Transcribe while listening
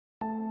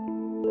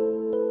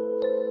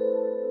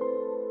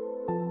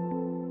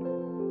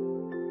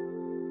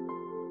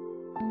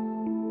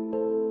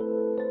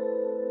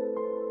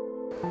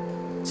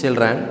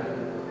Children,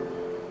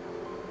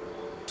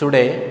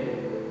 today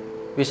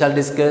we shall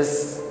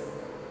discuss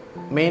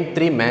main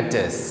three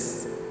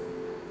matters.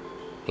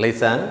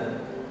 Listen.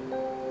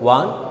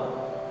 1.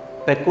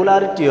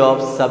 Peculiarity of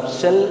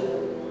subshell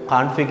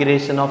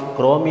configuration of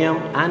chromium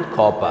and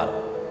copper.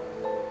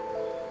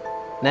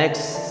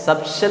 Next,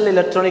 subshell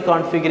electronic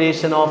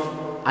configuration of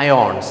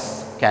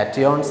ions,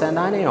 cations and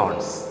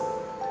anions.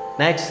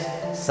 Next,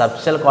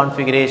 subshell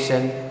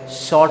configuration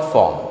short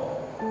form.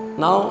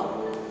 Now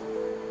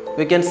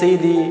we can see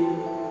the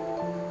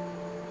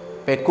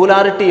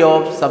peculiarity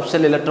of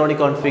subshell electronic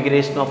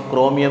configuration of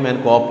chromium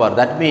and copper.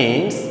 That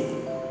means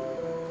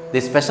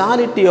the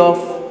speciality of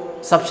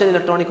subshell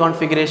electronic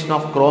configuration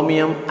of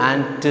chromium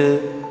and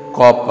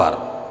copper.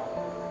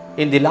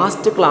 In the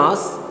last class,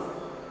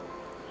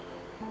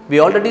 we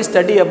already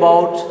studied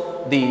about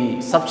the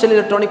subshell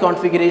electronic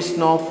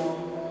configuration of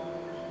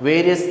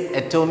various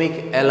atomic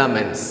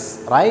elements,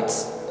 right?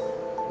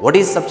 What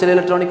is subshell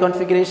electronic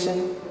configuration?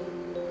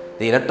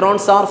 The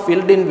electrons are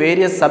filled in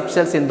various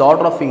subshells in the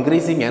order of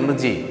increasing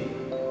energy,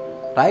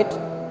 right?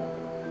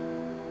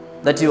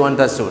 That you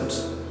understood.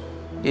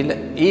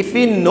 If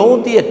we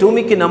know the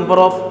atomic number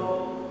of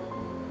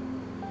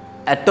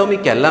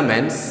atomic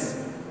elements,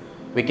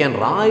 we can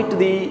write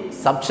the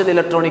subshell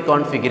electronic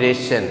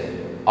configuration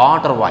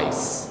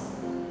order-wise.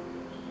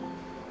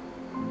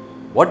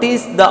 What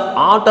is the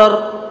order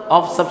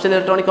of subshell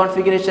electronic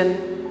configuration?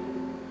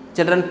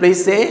 Children,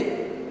 please say.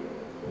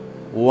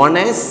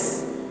 1s.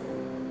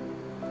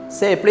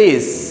 Say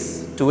please.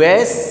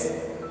 2s,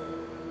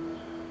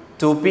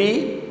 2p,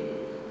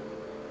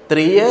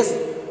 3s,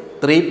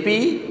 3p,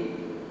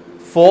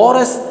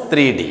 4s,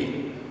 3d.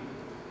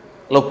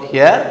 Look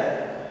here.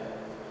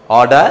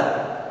 Order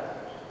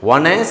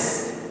 1s,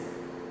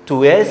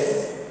 2s,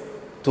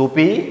 2p,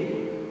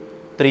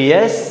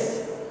 3s,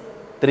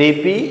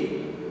 3p,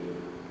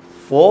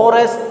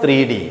 4s,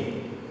 3d.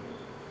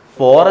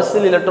 4s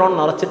electron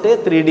narachite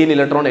 3d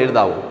electron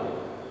ezhudavu.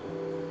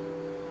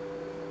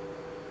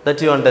 That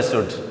you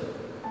understood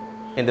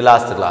in the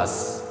last class.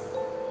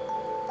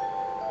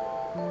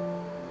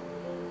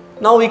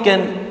 Now we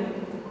can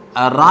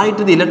write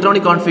the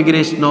electronic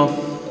configuration of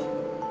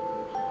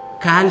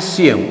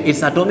calcium.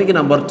 Its atomic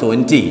number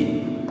 20.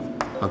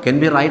 How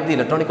can we write the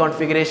electronic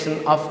configuration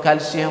of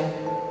calcium?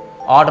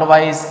 Order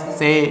wise,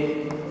 say,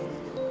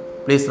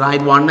 please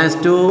write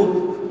 1s2,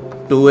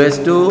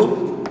 2s2,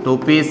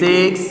 2p6,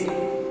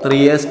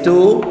 3s2,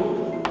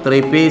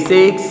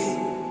 3p6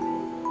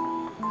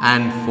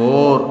 and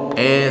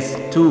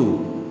 4s2.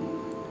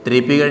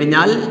 3p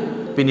കഴിഞ്ഞാൽ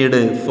പിന്നീട്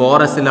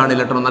 4s ലാണ്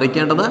electron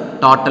നിറയ്ക്കേണ്ടത്.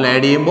 Total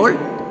add ചെയ്യുമ്പോൾ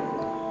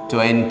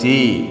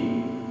 20.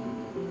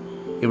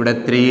 ഇവിടെ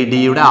 3d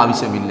യുടെ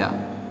ആവശ്യമില്ല.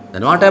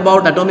 Then what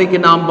about atomic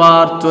number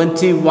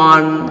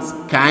 21,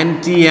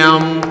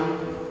 scantium?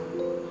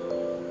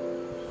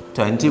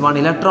 21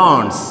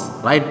 electrons,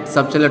 right?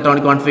 Subshell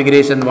electronic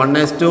configuration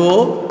 1s2,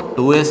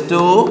 2s2,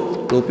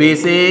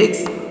 2p6,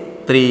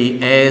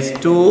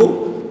 3s2,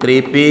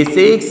 3p6,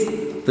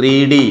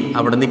 3d.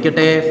 അവിടെ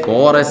നിൽക്കട്ടെ.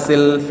 4s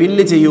ൽ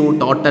ഫില്ല് ചെയ്യൂ.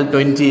 ടോട്ടൽ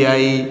 20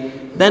 ആയി.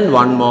 Then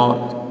one more.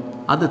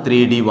 അത്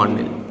 3d1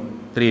 ൽ.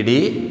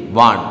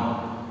 3d1.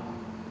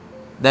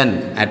 Then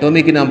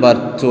atomic number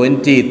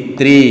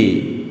 23,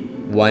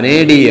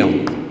 vanadium.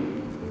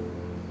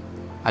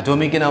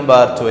 Atomic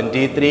number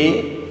 23,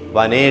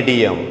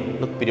 vanadium.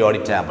 Look,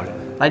 periodic table.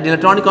 Right,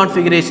 electronic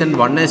configuration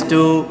 1s2,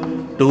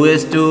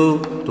 2s2,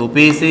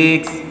 2p6,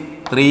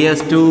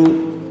 3s2,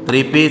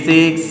 3p6,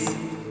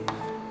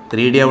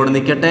 3d അവിടെ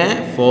നിൽക്കട്ടെ.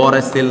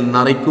 4s ൽ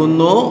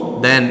നിറയ്ക്കുന്നു.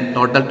 Then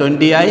total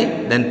 20 ആയി.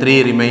 Then 3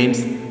 remains,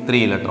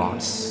 3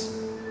 electrons.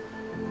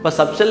 ഇപ്പോൾ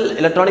subshell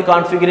electronic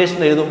configuration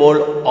എഴുതുമ്പോൾ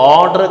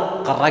order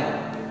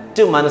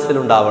correct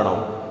മനസ്സിലുണ്ടാവണം.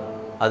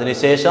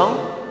 അതിനുശേഷം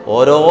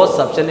ഓരോ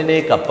സബ്ഷെല്ലിൻ്റെ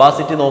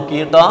capacity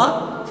നോക്കിയിട്ട്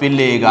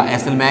fill ചെയ്യുക.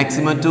 S L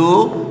maximum 2,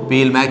 P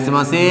L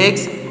maximum 6,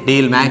 D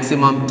L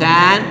maximum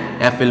 10,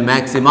 F L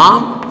maximum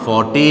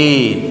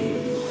 14.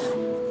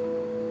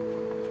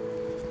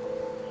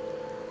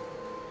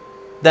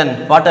 Then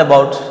what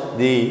about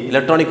the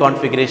electronic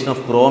configuration of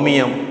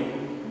chromium?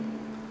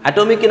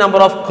 Atomic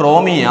number of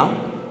chromium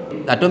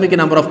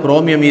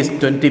is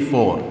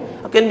 24.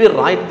 How can we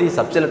write the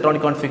subshell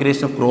electronic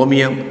configuration of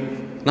chromium?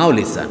 Now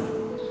listen.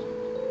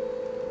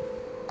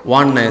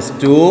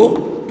 1s2,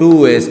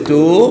 2s2,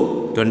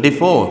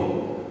 24.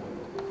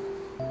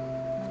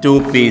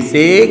 2p6,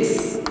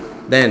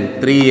 then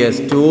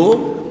 3s2,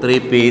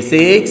 3p6,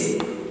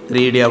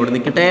 3d അവിടെ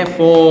നിൽക്കട്ടെ.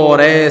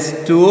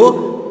 4s2,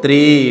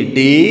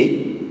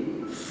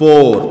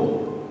 3d4.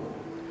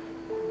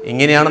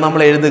 ഇങ്ങനെയാണ് നമ്മൾ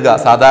എഴുതുക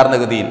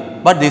സാധാരണഗതിയിൽ.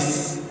 But this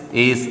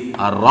is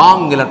a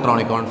wrong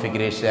electronic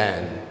configuration.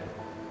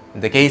 In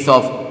the case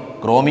of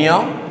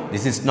chromium,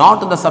 this is not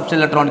the subshell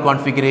electronic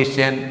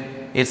configuration.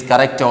 Its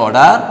correct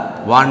order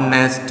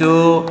 1s2,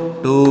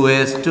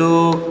 2s2,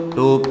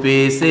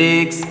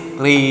 2p6,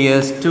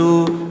 3s2,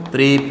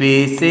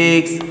 3p6,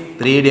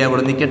 3d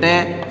അവിടെ നിൽക്കട്ടെ.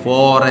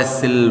 4s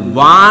ൽ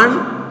 1,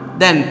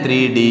 then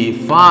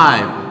 3d5.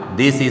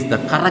 This is the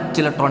correct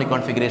electronic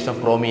configuration of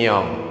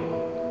chromium.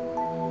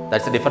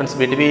 That's the difference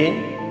between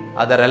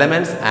other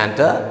elements and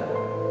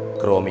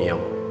chromium.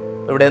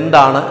 ഇവിടെ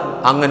എന്താണ്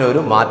അങ്ങനെ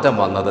ഒരു മാറ്റം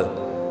വന്നത്?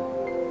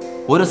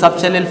 ഒരു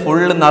സബ്ഷെല്ലിൽ ഫുൾ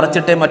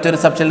നിറച്ചിട്ടേ മറ്റൊരു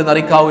സബ്ഷെല്ലിൽ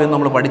നിറയ്ക്കാവൂ എന്ന്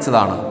നമ്മൾ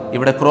പഠിച്ചതാണ്.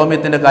 ഇവിടെ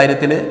ക്രോമിയത്തിൻ്റെ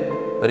കാര്യത്തിൽ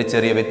ഒരു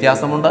ചെറിയ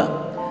വ്യത്യാസമുണ്ട്.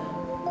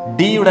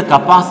 ഡിയുടെ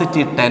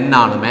കപ്പാസിറ്റി 10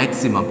 ആണ്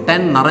മാക്സിമം.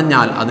 10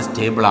 നിറഞ്ഞാൽ അത്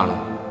സ്റ്റേബിളാണ്.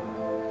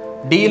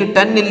 ഡിയിൽ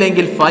 10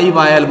 ഇല്ലെങ്കിൽ 5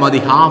 ആയാൽ മതി,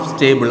 ഹാഫ്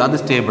സ്റ്റേബിൾ, അത്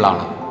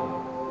സ്റ്റേബിളാണ്.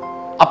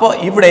 അപ്പോൾ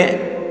ഇവിടെ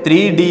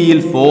 3Dയിൽ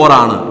 4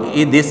 ആണ്.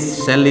 ഈ this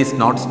shell is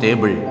not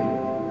stable.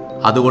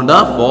 അതുകൊണ്ട്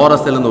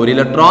 4sൽ നിന്ന് ഒരു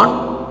ഇലക്ട്രോൺ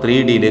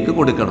 3Dയിലേക്ക്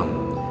കൊടുക്കണം.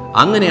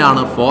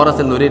 അങ്ങനെയാണ്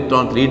 4sൽ നിന്ന് ഒരു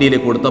ഇലക്ട്രോൺ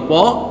 3Dയിലേക്ക്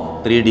കൊടുത്തപ്പോൾ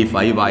 3D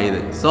 5 ആയത്.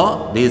 So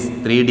this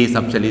 3D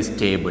subshell is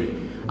stable.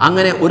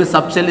 അങ്ങനെ ഒരു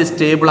സബ്ഷെൽ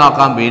സ്റ്റേബിൾ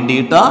ആക്കാൻ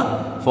വേണ്ടിയിട്ട്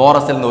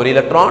 4sൽ നിന്ന് ഒരു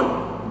ഇലക്ട്രോൺ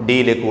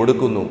ഡിയിലേക്ക്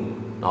കൊടുക്കുന്നു.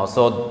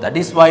 So that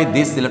is why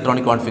this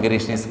electronic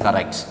configuration is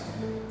correct.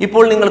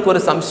 ഇപ്പോൾ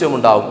നിങ്ങൾക്കൊരു സംശയം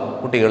ഉണ്ടാവും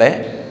കുട്ടികളെ.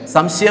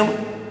 സംശയം,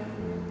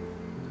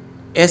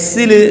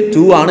 എസ്സിൽ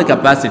 2 ആണ്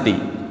കപ്പാസിറ്റി,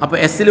 അപ്പോൾ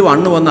എസ്സിൽ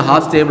 1 വന്ന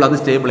ഹാഫ് സ്റ്റേബിൾ, അത്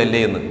സ്റ്റേബിൾ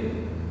അല്ലേ എന്ന്?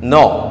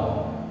 നോ.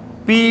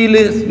 പിയിൽ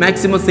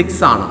മാക്സിമം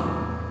 6 ആണ്.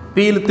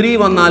 പിയിൽ 3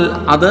 വന്നാൽ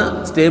അത്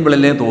സ്റ്റേബിൾ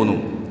അല്ലേ തോന്നും.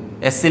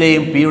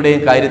 എസ്സിലെയും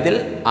പിയുടെയും കാര്യത്തിൽ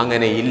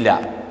അങ്ങനെ ഇല്ല.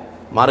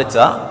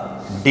 മറിച്ച്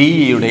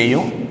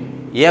ഡിയുടെയും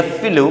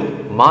എഫിലും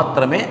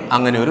മാത്രമേ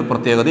അങ്ങനെ ഒരു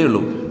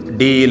പ്രത്യേകതയുള്ളൂ.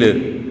 ഡിയിൽ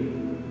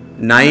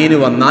 9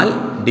 വന്നാൽ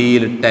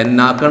ഡിയിൽ 10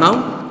 ആക്കണം,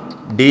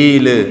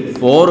 ഡിയിൽ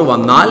 4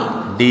 വന്നാൽ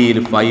ഡിയിൽ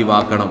 5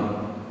 ആക്കണം.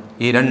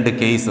 ഈ രണ്ട്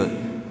കേസ്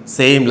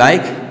സെയിം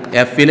ലൈക്ക്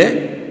എഫിൽ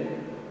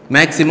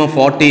മാക്സിമം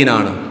 14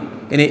 ആണ്.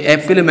 ഇനി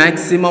എഫിൽ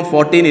മാക്സിമം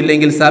 14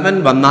 ഇല്ലെങ്കിൽ 7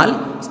 വന്നാൽ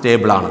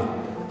സ്റ്റേബിളാണ്.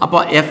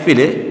 അപ്പോൾ എഫിൽ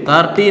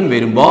 13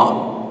 വരുമ്പോൾ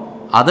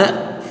അത്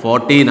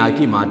 14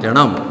 ആക്കി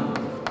മാറ്റണം.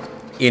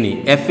 ഇനി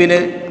എഫിൽ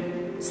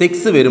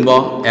 6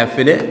 വരുമ്പോൾ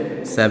എഫിൽ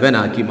 7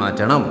 ആക്കി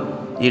മാറ്റണം.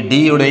 ഈ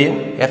ഡിയുടെയും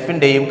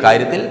എഫിൻ്റെയും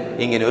കാര്യത്തിൽ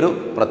ഇങ്ങനെ ഒരു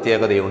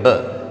പ്രത്യേകതയുണ്ട്.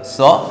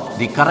 So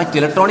the correct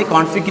electronic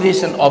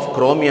configuration of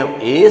chromium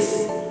is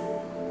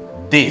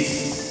this.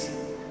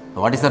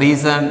 What is the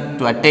reason?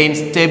 To attain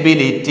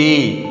stability.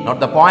 Not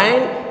the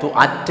point, to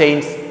attain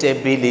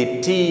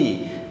stability.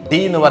 D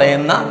എന്ന്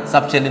പറയുന്ന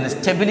സബ്ഷെല്ലിന്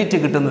സ്റ്റെബിലിറ്റി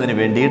കിട്ടുന്നതിന്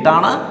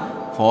വേണ്ടിയിട്ടാണ്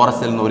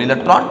 4sൽ നിന്ന് ഒരു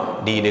ഇലക്ട്രോൺ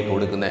ഡിയിലേക്ക്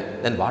കൊടുക്കുന്നത്.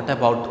 Then what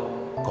about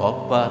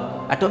copper?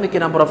 Atomic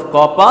number of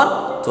copper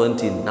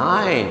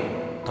 29.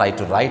 Try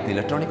to write the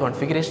electronic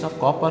configuration of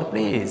copper,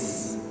 please.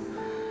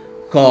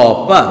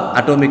 Copper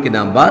atomic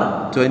number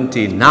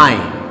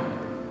 29.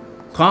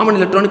 Common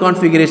electronic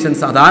configuration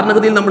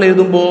സാധാരണഗതിയിൽ നമ്മൾ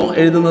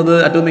എഴുതുന്നത്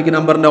അറ്റോമിക്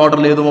നമ്പറിൻ്റെ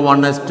ഓർഡറിൽ എഴുതുമ്പോൾ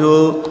 1s2,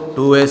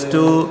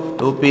 2s2,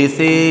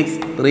 2p6,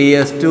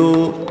 3s2,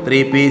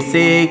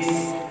 3p6,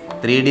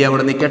 3D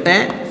അവിടെ നിൽക്കട്ടെ,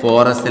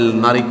 4sൽ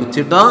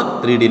നിറച്ചിട്ട്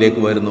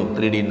 3Dയിലേക്ക് വരുന്നു,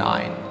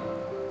 3D9.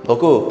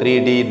 നോക്കൂ,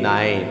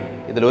 3D9.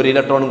 ഇതിലൊരു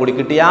ഇലക്ട്രോണും കൂടി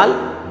കിട്ടിയാൽ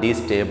ഡി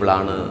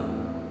സ്റ്റേബിളാണ്.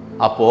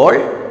 അപ്പോൾ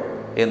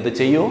എന്ത്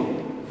ചെയ്യും?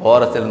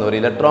 4sൽ നിന്ന് ഒരു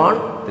ഇലക്ട്രോൺ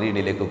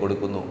 3Dയിലേക്ക്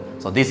കൊടുക്കുന്നു.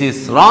 So this is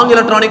wrong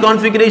electronic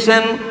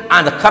configuration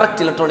and the correct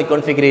electronic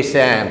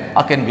configuration.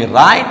 How can we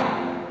write?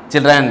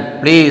 Children,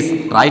 please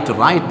try to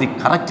write the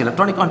correct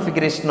electronic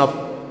configuration of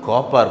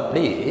copper,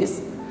 please.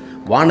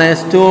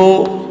 1s2,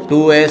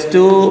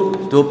 2s2,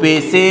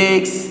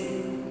 2p6,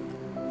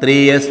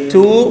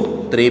 3s2,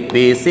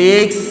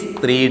 3p6,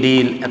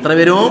 3Dയിൽ എത്ര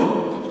വരും?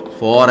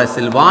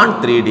 4sൽ 1,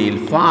 3Dയിൽ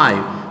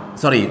 5.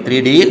 Sorry,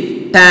 3Dയിൽ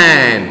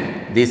 10.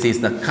 This is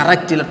the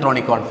correct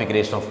electronic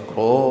configuration of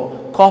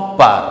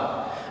copper.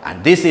 And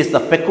this is the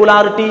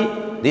peculiarity,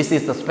 this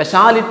is the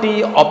speciality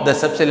of the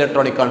subshell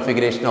electronic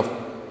configuration of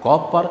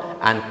copper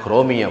and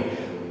chromium.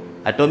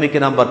 Atomic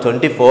number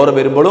 24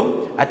 വരുമ്പോഴും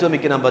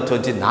atomic number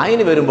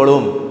 29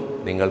 വരുമ്പോഴും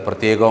നിങ്ങൾ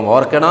പ്രത്യേകം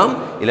ഓർക്കണം,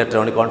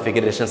 electronic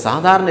configuration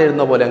സാധാരണ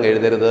എഴുതുന്ന പോലെ അങ്ങ്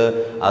എഴുതരുത്.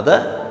 അത്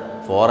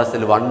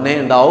 4sൽ 1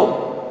 ഉണ്ടാവും,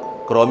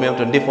 ക്രോമിയം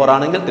 24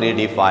 ആണെങ്കിൽ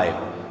 3D5,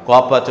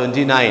 കോപ്പർ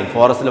 29,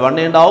 4sൽ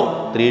 1 ഉണ്ടാവും,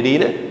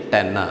 3Dയിൽ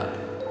 10.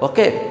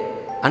 Okay,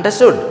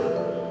 understood?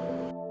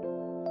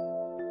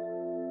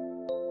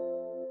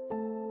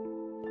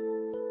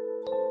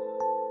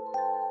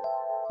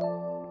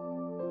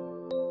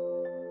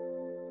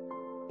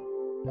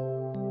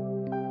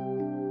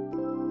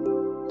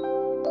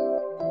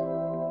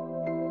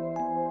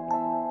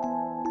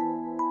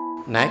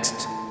 Next,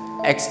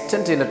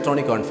 extent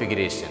electronic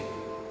configuration.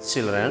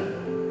 Children,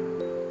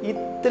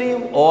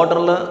 ഇത്രയും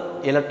ഓർഡറിൽ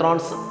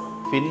ഇലക്ട്രോൺസ്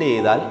ഫില്ല്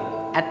ചെയ്താൽ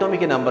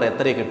അറ്റോമിക് നമ്പർ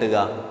എത്ര കിട്ടുക?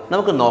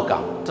 നമുക്ക്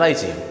നോക്കാം, ട്രൈ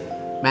ചെയ്യും.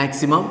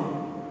 മാക്സിമം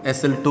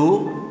SL2,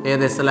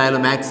 ഏത് SL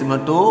ആയാലും maximum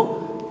 2,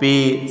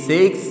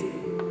 P6,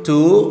 2,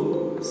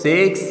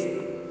 6,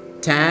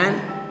 10,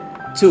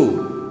 2,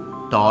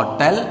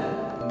 total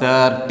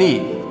 30.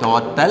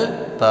 Total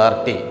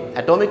 30.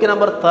 Atomic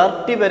number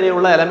 30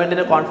 വരെയുള്ള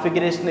എലമെൻറ്റിൻ്റെ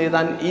കോൺഫിഗറേഷൻ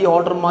എഴുതാൻ ഈ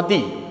ഓർഡർ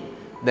മതി.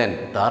 ദെൻ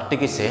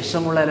 30ക്ക്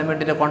ശേഷമുള്ള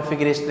എലമെൻറ്റിൻ്റെ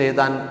കോൺഫിഗറേഷൻ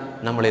എഴുതാൻ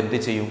നമ്മൾ എന്ത്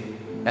ചെയ്യും?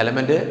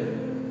 എലമെൻറ്റ്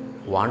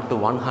 1 to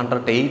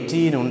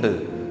 118 ഉണ്ട്.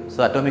 So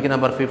atomic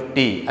number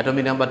 50,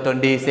 atomic number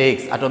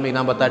 26, atomic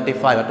number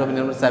 35, atomic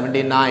number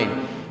 79.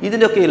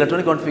 ഇതിൻ്റെയൊക്കെ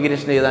ഇലക്ട്രോണിക്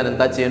കോൺഫിഗറേഷൻ എഴുതാൻ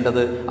എന്താ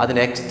ചെയ്യേണ്ടത്? അതിന്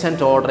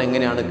എക്സ്റ്റെൻറ്റ് ഓർഡർ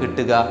എങ്ങനെയാണ്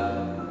കിട്ടുക?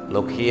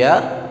 ലുക്ക്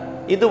ഹിയർ,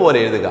 ഇതുപോലെ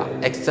എഴുതുക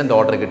എക്സ്റ്റെൻറ്റ്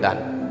ഓർഡർ കിട്ടാൻ.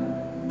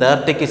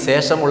 30ക്ക്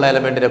ശേഷമുള്ള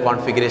എലമെൻറ്റിൻ്റെ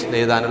കോൺഫിഗറേഷൻ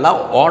എഴുതാനുള്ള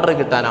ഓർഡർ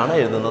കിട്ടാനാണ്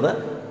എഴുതുന്നത്.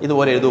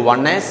 ഇതുപോലെ എഴുതൂ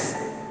 1s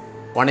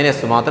 1s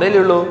മാത്രമേ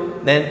ഉള്ളൂ.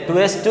 ദെൻ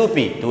 2s 2p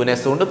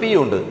 2s ഉണ്ട് p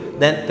ഉണ്ട്.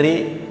 Then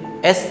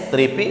 3s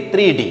 3p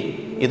 3d.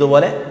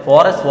 ഇതുപോലെ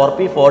 4s 4p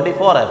 4d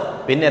 4f.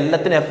 പിന്നെ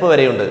എല്ലാത്തിനും f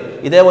വരെയുണ്ട്.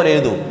 ഇതേപോലെ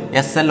എഴുതൂ.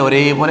 SL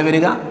ഒരേപോലെ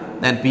വരിക,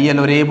 ദെൻ PL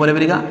ഒരേപോലെ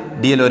വരിക,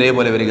 DL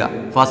ഒരേപോലെ വരിക.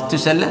 First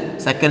shell,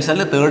 second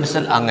shell, third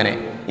shell, അങ്ങനെ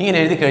ഇങ്ങനെ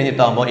എഴുതി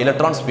കഴിഞ്ഞിട്ടാകുമ്പോൾ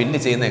ഇലക്ട്രോൺ സ്പിൻ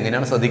ചെയ്യുന്നത്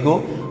എങ്ങനെയാണ് ശ്രദ്ധിക്കൂ.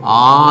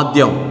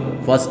 ആദ്യം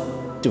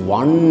ഫസ്റ്റ്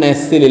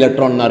 1sൽ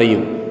ഇലക്ട്രോൺ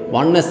നിറയും.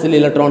 1sൽ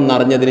ഇലക്ട്രോൺ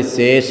നിറഞ്ഞതിന്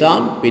ശേഷം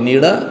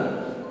പിന്നീട്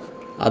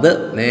അത്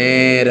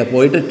നേരെ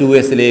പോയിട്ട്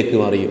 2sലേക്ക്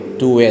മറിയും.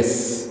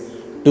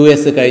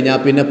 2s കഴിഞ്ഞാൽ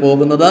പിന്നെ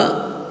പോകുന്നത്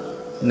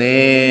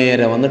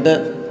നേരെ വന്നിട്ട്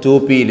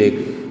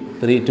 2pയിലേക്ക്.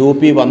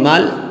 2p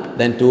വന്നാൽ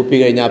ദെൻ 2p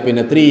കഴിഞ്ഞാൽ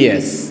പിന്നെ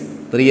 3s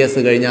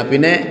കഴിഞ്ഞാൽ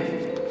പിന്നെ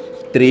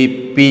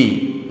 3p.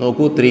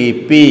 നോക്കൂ,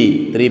 3p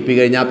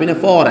കഴിഞ്ഞാൽ പിന്നെ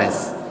 4s.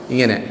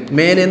 ഇങ്ങനെ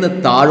മേലെ നിന്ന്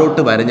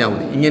താഴോട്ട് വരഞ്ഞാൽ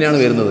മതി. ഇങ്ങനെയാണ്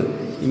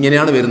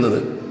വരുന്നത്.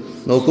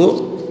 നോക്കൂ,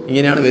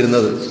 ഇങ്ങനെയാണ്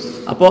വരുന്നത്.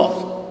 അപ്പോൾ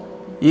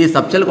ഈ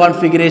സബ്ഷെൽ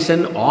കോൺഫിഗറേഷൻ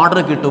ഓർഡർ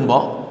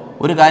കിട്ടുമ്പോൾ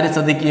ഒരു കാര്യം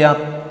ശ്രദ്ധിക്കുക.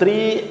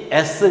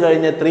 3s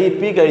കഴിഞ്ഞ്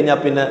 3p കഴിഞ്ഞാൽ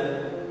പിന്നെ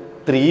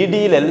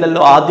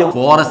 3Dയിലല്ലോ ആദ്യം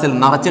 4sൽ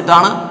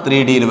നിറച്ചിട്ടാണ്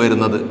 3Dയിൽ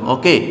വരുന്നത്.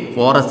 ഓക്കെ,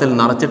 4sൽ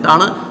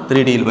നിറച്ചിട്ടാണ്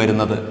 3Dയിൽ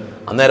വരുന്നത്.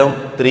 അന്നേരം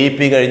 3p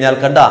കഴിഞ്ഞാൽ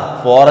കണ്ട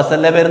 4s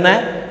അല്ലേ വരുന്നത്.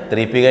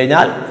 3p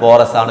കഴിഞ്ഞാൽ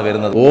 4s ആണ്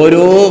വരുന്നത്.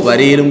 ഓരോ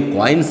വരയിലും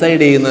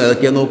കോയിൻസൈഡ് ചെയ്യുന്നത്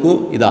ഏതൊക്കെയാ നോക്കൂ.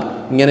 ഇതാ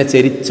ഇങ്ങനെ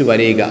ചെരിച്ച്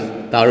വരയുക,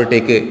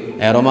 താഴോട്ടേക്ക്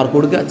എറോ മാർക്ക്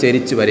കൊടുക്കുക,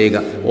 ചെരിച്ച് വരയുക.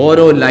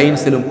 ഓരോ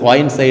ലൈൻസിലും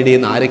കോയിൻസൈഡ്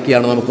ചെയ്യുന്ന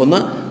ആരൊക്കെയാണ് നമുക്കൊന്ന്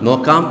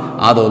നോക്കാം.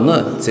 അതൊന്ന്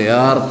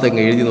ചേർത്ത്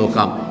എഴുതി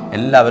നോക്കാം.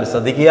 എല്ലാവരും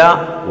ശ്രദ്ധിക്കുക.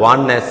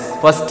 1s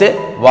ഫസ്റ്റ്,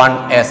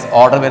 1s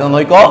ഓർഡർ വരുന്നത്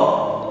നോക്കിക്കോ.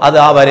 അത്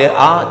ആ വര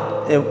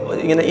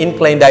ഇങ്ങനെ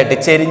ഇൻക്ലൈൻഡ് ആയിട്ട്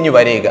ചെരിച്ച്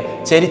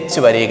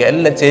വരയുക,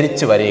 എല്ലാം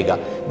ചെരിച്ച് വരയുക.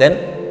 ദെൻ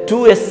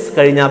 2s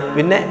കഴിഞ്ഞാൽ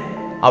പിന്നെ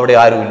അവിടെ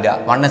ആരുമില്ല.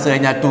 1s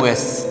കഴിഞ്ഞാൽ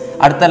 2s.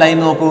 അടുത്ത ലൈൻ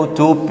നോക്കൂ,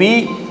 2p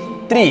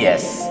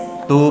 3s.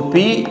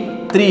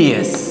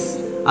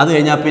 അത്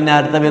കഴിഞ്ഞാൽ പിന്നെ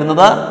അടുത്ത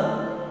വരുന്നത്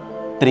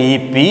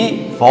 3p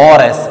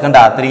 4s. കണ്ട,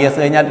 3s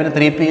കഴിഞ്ഞാൽ പിന്നെ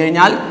 3p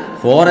കഴിഞ്ഞാൽ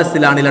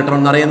 4sലാണ്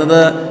ഇലക്ട്രോൺ നിറയുന്നത്.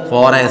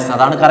 4s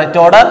അതാണ് കറക്റ്റ്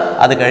ഓർഡർ.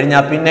 അത്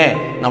കഴിഞ്ഞാൽ പിന്നെ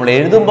നമ്മൾ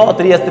എഴുതുമ്പോൾ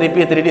 3s 3p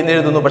 3d എന്ന്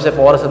എഴുതുന്നു. പക്ഷേ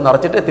 4s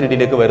നിറച്ചിട്ട്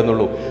 3Dയിലേക്ക്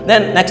വരുന്നുള്ളൂ.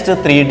 Then next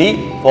 3d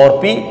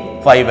 4p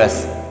 5s.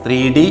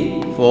 3d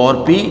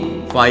 4p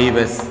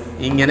 5s.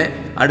 ഇങ്ങനെ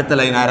അടുത്ത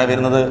ലൈൻ ആരാ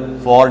വരുന്നത്?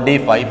 4d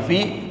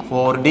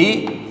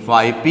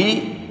 5p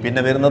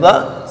പിന്നെ വരുന്നത്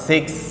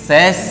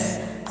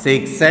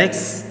 6x.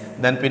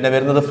 ദെൻ പിന്നെ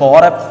വരുന്നത്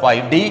 4f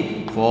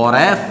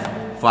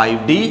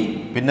 5d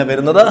പിന്നെ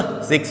വരുന്നത്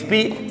 6p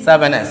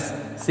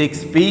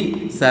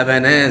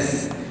 7s.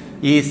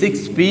 ഈ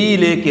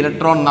 6pയിലേക്ക്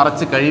ഇലക്ട്രോൺ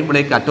നിറച്ച്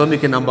കഴിയുമ്പോഴേക്ക്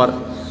അറ്റോമിക് നമ്പർ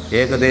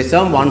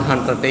ഏകദേശം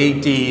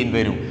 118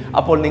 വരും.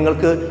 അപ്പോൾ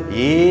നിങ്ങൾക്ക്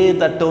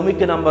ഏത്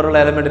അറ്റോമിക് നമ്പറുള്ള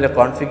എലമെൻറ്റിൻ്റെ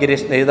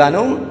കോൺഫിഗറേഷൻ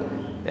എഴുതാനും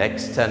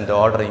എക്സ്റ്റൻഡ്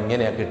ഓർഡർ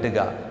ഇങ്ങനെയാണ് കിട്ടുക.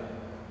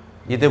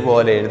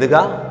 ഇതുപോലെ എഴുതുക,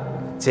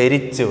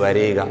 ചെരിച്ച്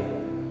വരയുക.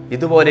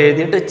 ഇതുപോലെ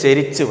എഴുതിയിട്ട്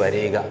ചെരിച്ച്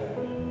വരയുക.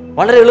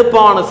 വളരെ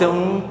എളുപ്പമാണ്,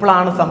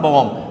 സിമ്പിളാണ്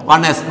സംഭവം.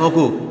 1s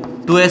നോക്കൂ,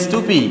 2s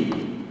 2p,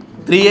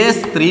 3s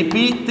 3p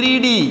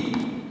 3d,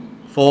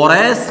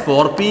 4s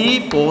 4p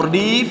 4d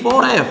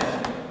 4f,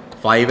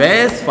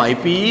 5s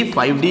 5p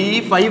 5d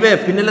 5f.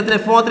 പിന്നെ എല്ലാത്തിനും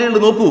f മാത്രമേ ഉള്ളൂ.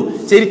 നോക്കൂ,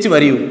 ചെരിച്ച്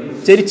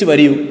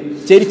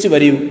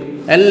വരയൂ,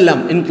 എല്ലാം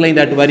ഇൻക്ലൈൻഡ്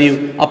ആയിട്ട് വരയൂ.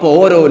 അപ്പോൾ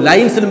ഓരോ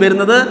ലൈൻസിലും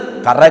വരുന്നത്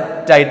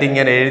കറക്റ്റായിട്ട്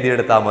ഇങ്ങനെ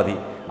എഴുതിയെടുത്താൽ മതി.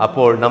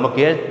 അപ്പോൾ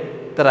നമുക്ക്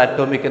എത്ര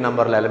അറ്റോമിക്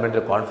നമ്പറിൽ എലമെൻ്റ്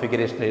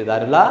കോൺഫിഗറേഷൻ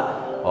എഴുതാനുള്ള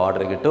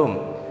ഓർഡർ കിട്ടും.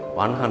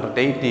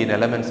 118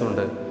 എലമെൻറ്റ്സ്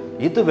ഉണ്ട്.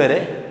 ഇതുവരെ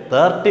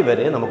 30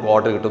 വരെ നമുക്ക്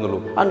ഓർഡർ കിട്ടുന്നുള്ളൂ.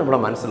 അത് നമ്മുടെ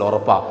മനസ്സിൽ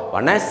ഉറപ്പാണ്.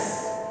 1s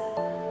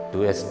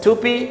 2s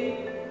 2p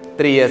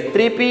 3s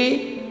 3p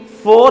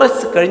 4s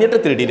കഴിഞ്ഞിട്ട്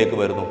 3Dയിലേക്ക്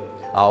വരുന്നു.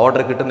 ആ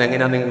ഓർഡർ കിട്ടുന്നത്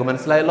എങ്ങനെയാണെന്ന് നിങ്ങൾക്ക്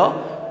മനസ്സിലായല്ലോ.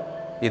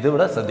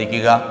 ഇതിവിടെ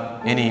ശ്രദ്ധിക്കുക.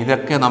 ഇനി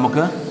ഇതൊക്കെ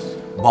നമുക്ക്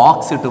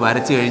ബോക്സ് ഇട്ട്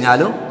വരച്ച്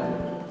കഴിഞ്ഞാലും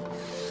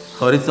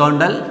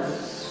ഹൊറിസോണ്ടൽ,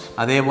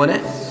 അതേപോലെ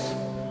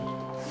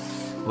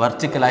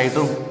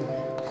വെർട്ടിക്കലായിട്ടും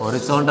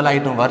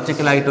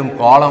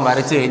കോളം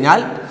വരച്ച് കഴിഞ്ഞാൽ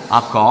ആ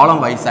കോളം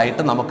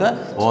വൈസായിട്ട് നമുക്ക്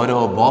ഓരോ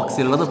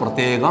ബോക്സിലുള്ളത്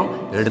പ്രത്യേകം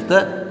എടുത്ത്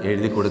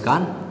എഴുതി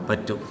കൊടുക്കാൻ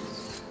പറ്റും.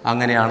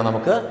 അങ്ങനെയാണ്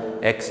നമുക്ക്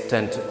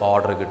എക്സ്റ്റൻറ്റ്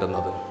ഓർഡർ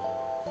കിട്ടുന്നത്.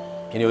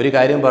 ഇനി ഒരു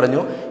കാര്യം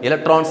പറഞ്ഞു,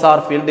 electrons are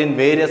filled in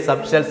various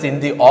subshells in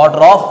the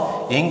order of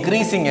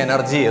increasing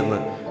energy എന്ന്.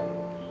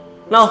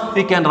 Now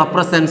we can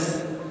represent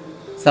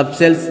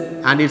subshells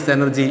and its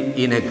energy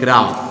in a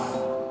graph.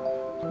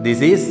 This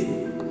is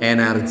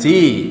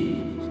energy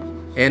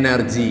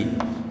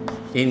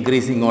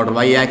increasing order,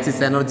 y-axis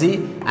energy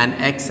and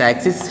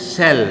x-axis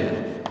shell.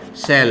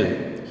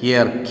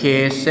 Here K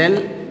shell,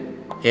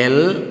 L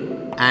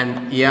and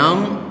M,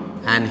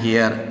 and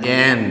here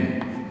N.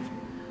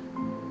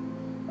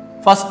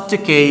 First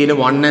K il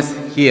 1s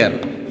here,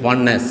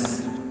 1s.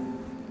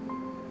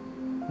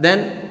 Then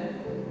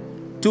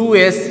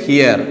 2s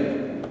here,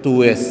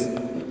 2s.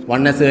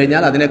 1s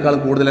കഴിഞ്ഞാൽ അതിനേക്കാൾ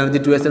കൂടുതൽ energy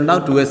 2s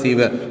ഉണ്ടാവും. 2s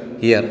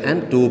here and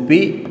 2p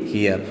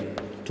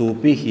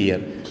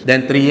here. Then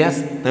 3s,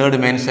 third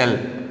main shell,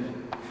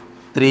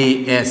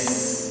 3s.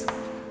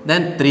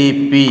 Then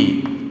 3p,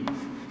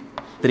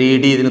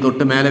 3d ഇതിന്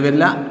തൊട്ട് മേലെ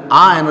വരില്ല.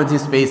 ആ energy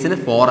സ്പേസിൽ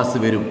 4s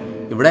വരും.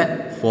 ഇവിടെ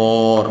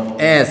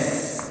 4s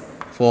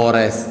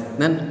 4s.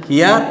 Then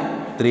here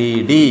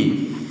 3d.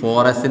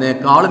 4s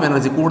നേക്കാളും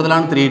energy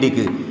കൂടുതലാണ്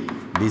 3dക്ക്.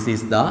 This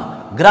is the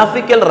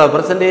graphical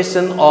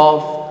representation of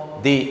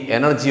the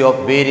energy of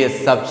various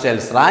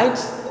subshells, right?